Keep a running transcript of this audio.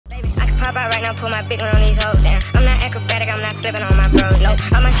I pull my big one on these hoes, damn. I'm not acrobatic, I'm not flipping on my bros, no.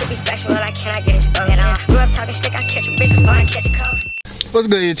 All my shit be factual, I cannot get it stolen. Real talking stick, I catch a bitch before I catch a cold. What's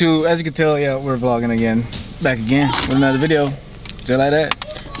good, YouTube? As you can tell, yeah, we're vlogging again. Back again with another video. Just like that.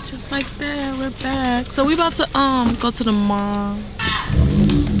 Just like that, we're back. So we about to go to the mall.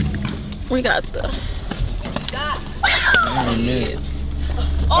 We got the I missed.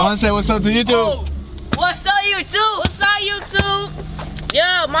 I want to say what's up to YouTube. Oh, what's up, YouTube? What's up, YouTube?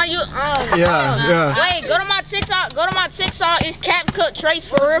 Yeah, my Yeah. Wait, go to my TikTok. Go to my TikTok. It's CapCut Trace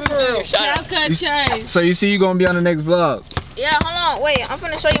for real. CapCut Trace. So you see you gonna be on the next vlog? Yeah, hold on. Wait, I'm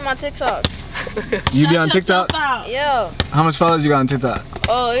finna show you my TikTok. You be on TikTok? Yeah. How much followers you got on TikTok?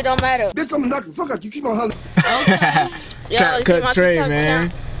 Oh, it don't matter. Bitch, I'm knocking. Fuck out. You keep on hollering. Okay. Yo, you see my CapCut Trey, TikTok man.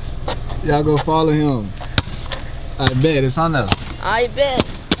 account? Y'all go follow him. I bet it's on there. I bet.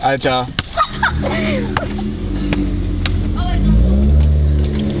 Alright, y'all.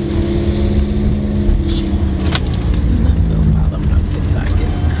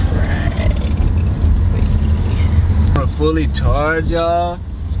 Fully charged, y'all.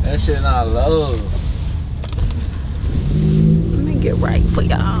 That shit not low. Let me get right for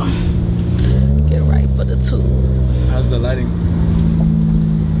y'all. Get right for the tube. How's the lighting?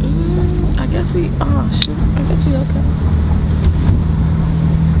 I guess we. Oh shoot. I guess we okay.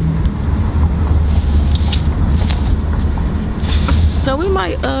 So we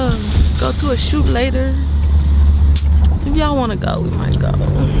might go to a shoot later. If y'all wanna go, we might go.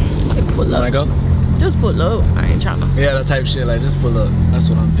 Might pull up. Wanna go? Just pull up. I ain't trying to. Yeah, that type of shit. Like, just pull up. That's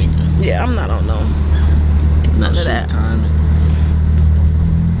what I'm thinking. Yeah, I'm not on none of that. Timing.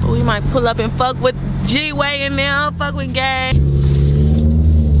 But we might pull up and fuck with G-Way in there. Fuck with gang.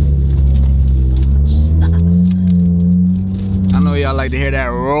 I know y'all like to hear that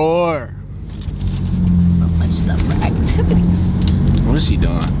roar. So much stuff for activities. What is she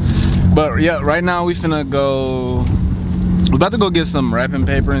doing? But yeah, right now we finna go. We're about to go get some wrapping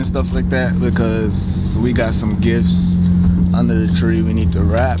paper and stuff like that because we got some gifts under the tree we need to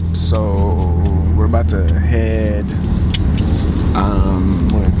wrap. So we're about to head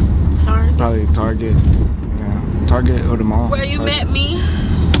where? Target. Probably Target. Yeah, Target or the mall. Where you Target. met me?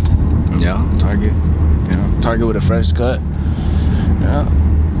 Yeah, Target. Yeah, Target with a fresh cut. Yeah.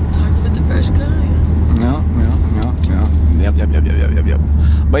 Target with the fresh cut. Yeah. Yep.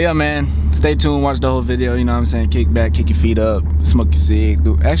 But yeah, man, stay tuned, watch the whole video, you know what I'm saying? Kick back, kick your feet up, smoke your cig.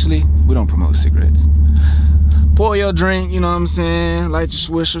 Actually, we don't promote cigarettes. Pour your drink, you know what I'm saying? Light your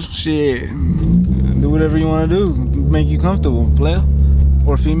swisher, shit. Do whatever you want to do, make you comfortable, player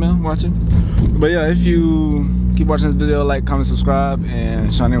or female watching. But yeah, if you keep watching this video, like, comment, subscribe, and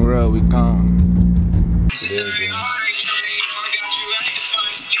Shonywrld, we come.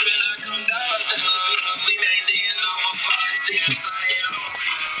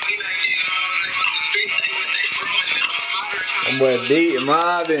 Boy, D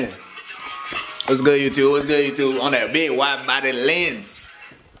Marvin. What's good, YouTube? What's good, YouTube? On that big wide body lens.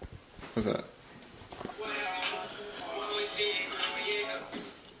 What's up?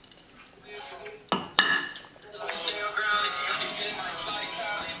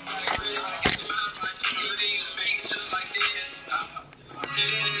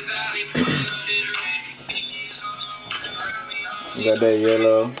 You got that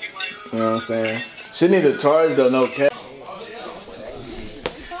yellow. You know what I'm saying? She need to charge though, no cap.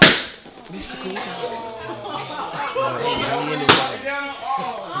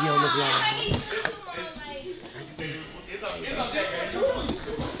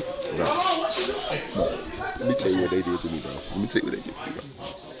 Let me tell you what they did to me, bro. Let me tell you what they did to me, bro.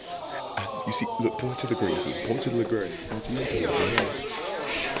 You see, look, point to the grass. Point to the grass. Point to the grass.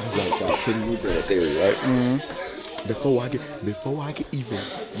 I'm like, God, putting the grass area, right? Mm-hmm. Before I can even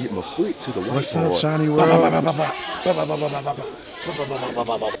get my foot to the whiteboard. What's up, Shonywrld?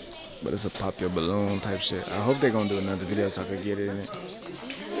 But it's a pop your balloon type shit. I hope they're gonna do another video so I can get it in it.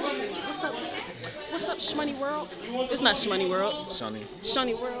 What's up? What's up, Shonywrld? It's not Shonywrld.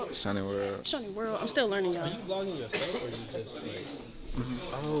 Shonywrld. Shonywrld. I'm still learning, y'all. Are you vlogging yourself or you just like?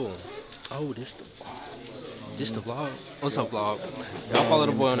 Oh, this the vlog. What's up, vlog? Y'all follow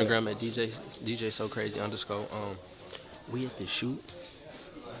the boy on the gram at DJ So Crazy _ We at the shoot.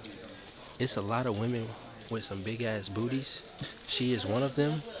 It's a lot of women with some big ass booties. She is one of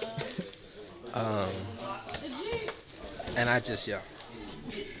them. And I just You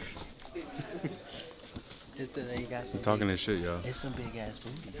talking this shit, y'all. It's some big ass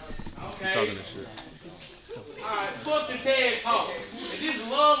booties. You talking this shit. Alright, fuck the TED Talk. Is this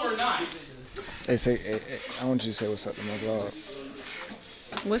love or not? Hey, I want you to say what's up to my vlog.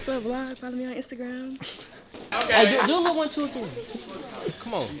 What's up, vlog? Follow me on Instagram. Okay. Hey, do a little 1, 2, 3.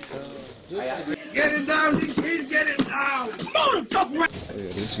 Come on. Get it down, please get it down. Motherfucker!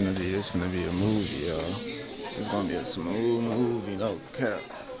 Yeah, this finna be a movie, y'all. It's gonna be a smooth movie, no cap.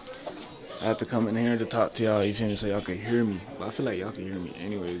 I have to come in here to talk to y'all, you feel me, so y'all can hear me. But I feel like y'all can hear me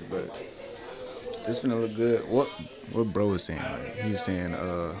anyways, but this finna look good. What bro was saying, like, he was saying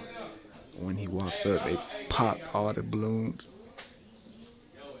when he walked up, they popped all the balloons.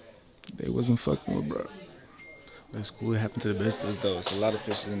 They wasn't fucking with bro. That's cool, it happened to the best of us though. It's a lot of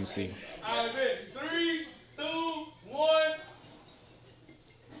fishes in the sea. 3, 2, 1.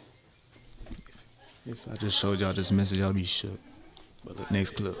 If I just showed y'all this message, y'all be shook. But look,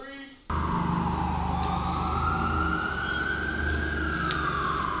 next clip.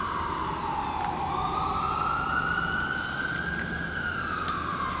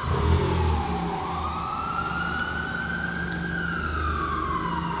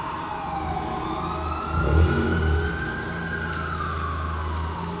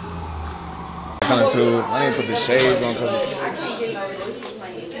 I need to put the shades on because I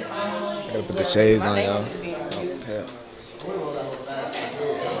gotta put the shades on, y'all. Okay.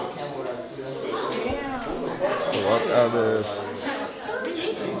 Walk out this. I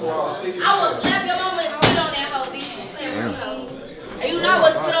will slap your mama and spit on that hoe, bitch. And you know I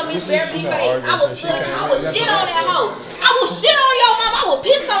will spit on Miss Beverly's face. I will shit on that hoe. I will shit on your mama. I will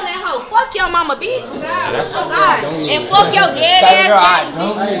piss on that hoe. Fuck your mama, bitch. Oh God. And fuck your dead ass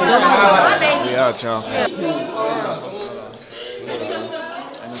daddy. We out, y'all.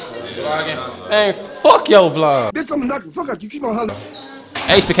 Hey, fuck your vlog. This something not fuck up. You keep on hollering.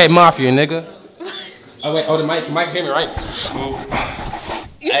 HBK Mafia, nigga. Oh wait, the mic hear me right?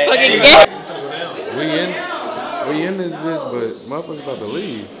 You fucking gay. We in this bitch, but motherfuckers about to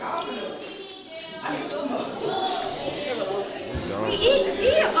leave.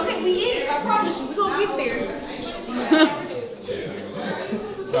 Yeah, okay, we is. I promise you, we gonna get there.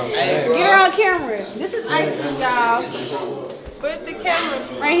 You're on camera. This is Isis, y'all. Where's the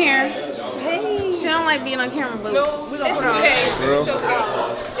camera? Right here. Hey. She don't like being on camera, but we gonna put her on. It's okay.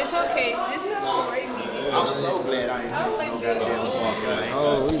 It's okay. This is not right. I'm so glad I ain't.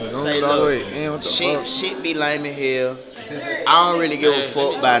 Oh, we zoomed all the way in. What the fuck? Shit be lame in hell. I don't really give a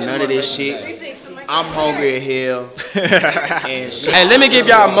fuck about none of this shit. I'm hungry as hell. And shit. Hey, let me give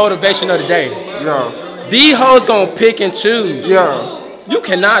y'all a motivation of the day. Yeah. These hoes gonna pick and choose. Yeah. You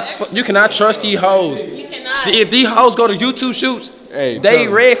cannot trust these hoes. You cannot. If these hoes go to YouTube shoots, Hey, they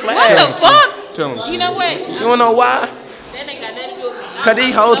red flags. What the fuck? Tell them. You know what? You wanna know why? That ain't got nothing to do with me. Cause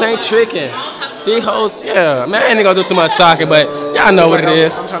these hoes ain't tricking. These hoes, yeah, man, I ain't gonna do too much talking, but y'all know what it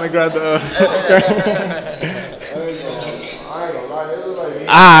is. I'm trying to grab the.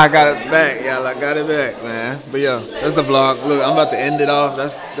 I got it back, y'all. I got it back, man. But yeah, that's the vlog. Look, I'm about to end it off.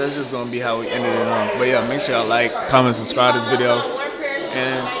 That's just gonna be how we ended it off. But yeah, make sure y'all like, comment, subscribe to this video,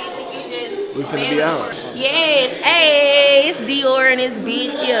 and we finna be out. Yes, hey, it's Dior and this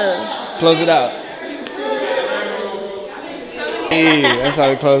bitch, yeah. Close it out. Hey, that's how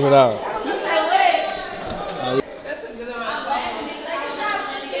we close it out.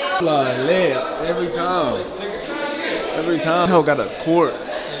 Lit every time. Every time. This hoe got a quart.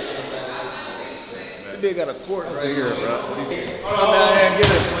 That bitch got a quart right here, bro. Come down here and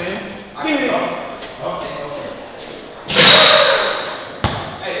get it, twin.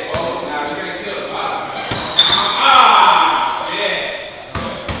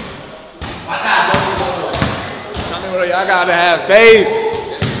 Shonywrld, y'all gotta have faith.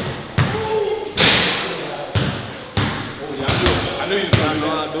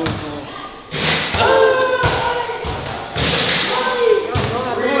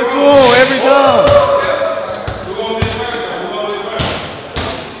 Every time.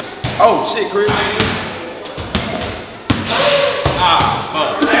 Oh shit, Chris.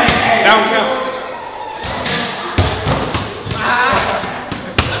 Down.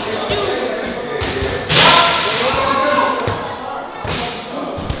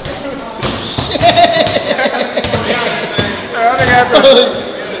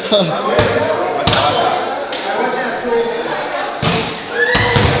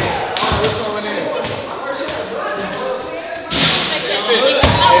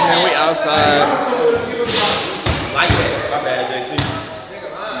 Outside. Like that. My bad, JC. You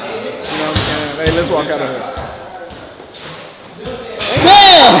know what I'm saying? Hey, let's walk out of here.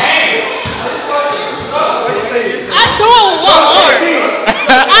 Damn! I threw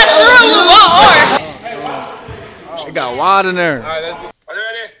it with one arm. It got wild in there. Are you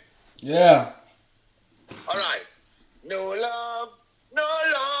ready? Yeah. All right. No love, no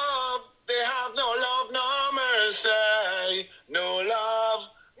love. They have no love, no mercy. No love.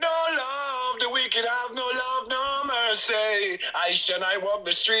 No love, the wicked have no love, no mercy. family. I walk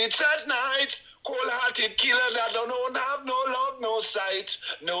the streets at night. Cold-hearted killer that don't have no love, no sight,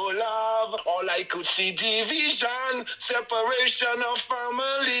 no love. All I could see division, separation of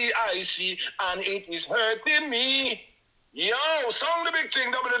family. I see, and it is hurting me. Yo, song the big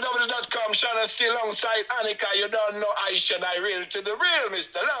thing, www.com, Shannon still alongside Annika, you don't know I real to the real,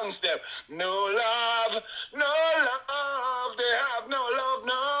 Mr. Longstep. No love, they have no love,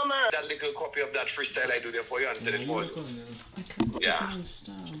 no more. That little copy of that freestyle I do there for you and send it for you. Yeah.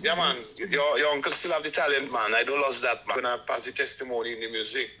 Yeah, man, your uncle still have the talent, man. I don't lose that, man. When I pass the testimony in the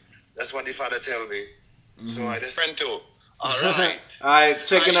music, that's what the father tell me. So I just friend too. Alright. Alright,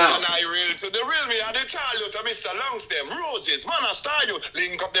 check it out. I real to the real me and the tell you to Mr. Longstem, Roses, man, I style you.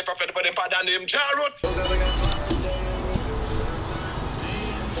 Link up the prophet for the pad and him Jarrod.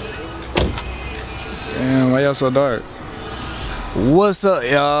 Damn, why y'all so dark? What's up,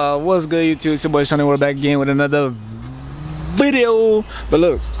 y'all? What's good, YouTube? It's your boy Shonywrld back again with another video. But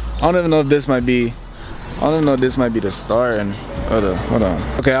look, I don't even know if this might be the start and hold on.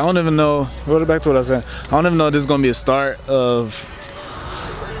 Okay, I don't even know. Back to what I was saying. I don't even know if this is gonna be a start of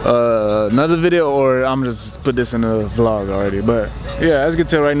another video or I'm just put this in the vlog already. But yeah, as you can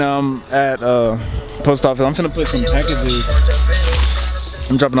tell right now, I'm at post office. I'm finna put some packages.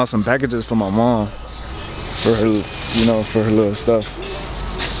 I'm dropping off some packages for my mom for her, you know, for her little stuff.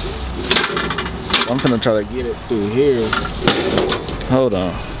 I'm finna try to get it through here. Hold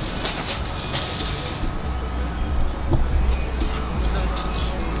on.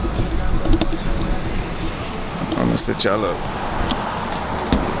 I'm gonna sit y'all up.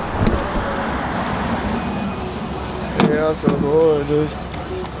 Yeah, so gorgeous.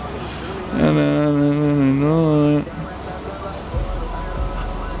 And know it.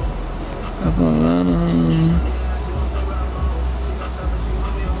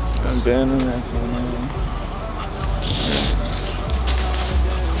 I've been in that for now.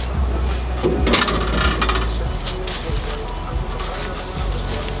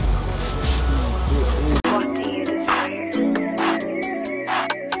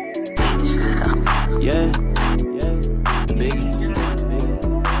 Yeah, Biggie.